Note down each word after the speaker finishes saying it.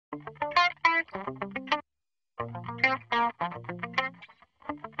Hi,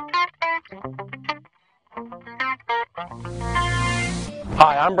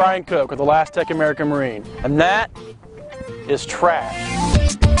 I'm Brian Cook with Elastic American Marine, and that is trash.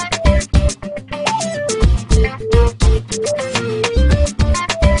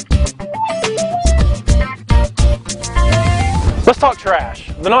 Let's talk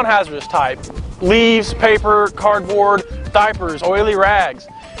trash, the non-hazardous type. Leaves, paper, cardboard, diapers, oily rags.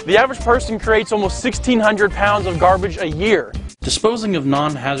 The average person creates almost 1,600 pounds of garbage a year. Disposing of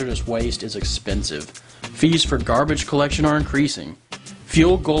non-hazardous waste is expensive. Fees for garbage collection are increasing.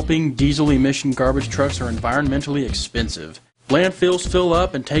 Fuel-gulping, diesel-emission garbage trucks are environmentally expensive. Landfills fill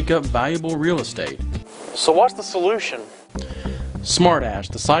up and take up valuable real estate. So what's the solution?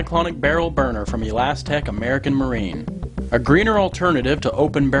 SmartAsh, the cyclonic barrel burner from Elastic American Marine. A greener alternative to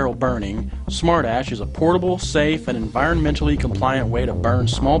open barrel burning, SmartAsh is a portable, safe, and environmentally compliant way to burn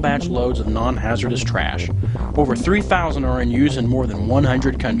small batch loads of non-hazardous trash. Over 3,000 are in use in more than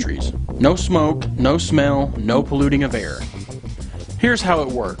 100 countries. No smoke, no smell, no polluting of air. Here's how it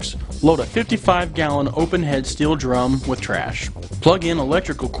works. Load a 55-gallon open-head steel drum with trash. Plug in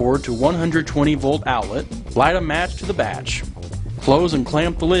electrical cord to 120-volt outlet. Light a match to the batch. Close and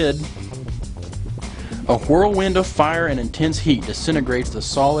clamp the lid. A whirlwind of fire and intense heat disintegrates the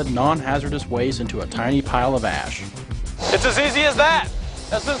solid, non-hazardous waste into a tiny pile of ash. It's as easy as that.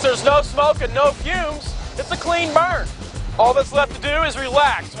 And since there's no smoke and no fumes, it's a clean burn. All that's left to do is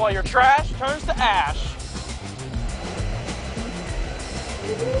relax while your trash turns to ash.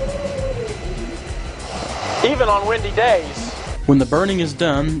 Even on windy days. When the burning is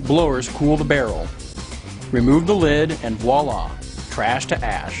done, blowers cool the barrel. Remove the lid and voila, trash to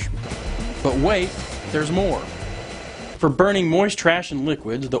ash. But wait, there's more. For burning moist trash and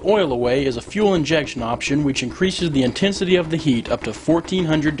liquids, the oil away is a fuel injection option which increases the intensity of the heat up to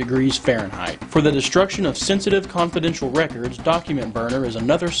 1400 degrees Fahrenheit. For the destruction of sensitive confidential records, Document Burner is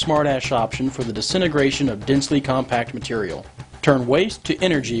another SmartAsh option for the disintegration of densely compact material. Turn waste to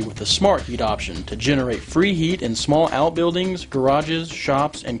energy with the Smart Heat option to generate free heat in small outbuildings, garages,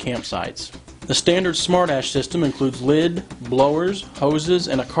 shops, and campsites. The standard SmartAsh system includes lid, blowers, hoses,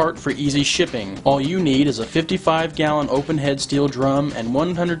 and a cart for easy shipping. All you need is a 55-gallon open-head steel drum and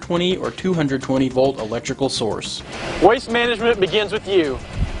 120 or 220-volt electrical source. Waste management begins with you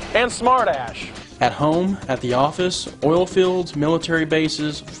and SmartAsh. At home, at the office, oil fields, military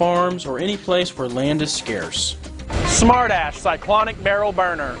bases, farms, or any place where land is scarce. SmartAsh Cyclonic Barrel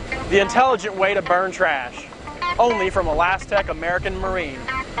Burner, the intelligent way to burn trash. Only from Elastic American Marine.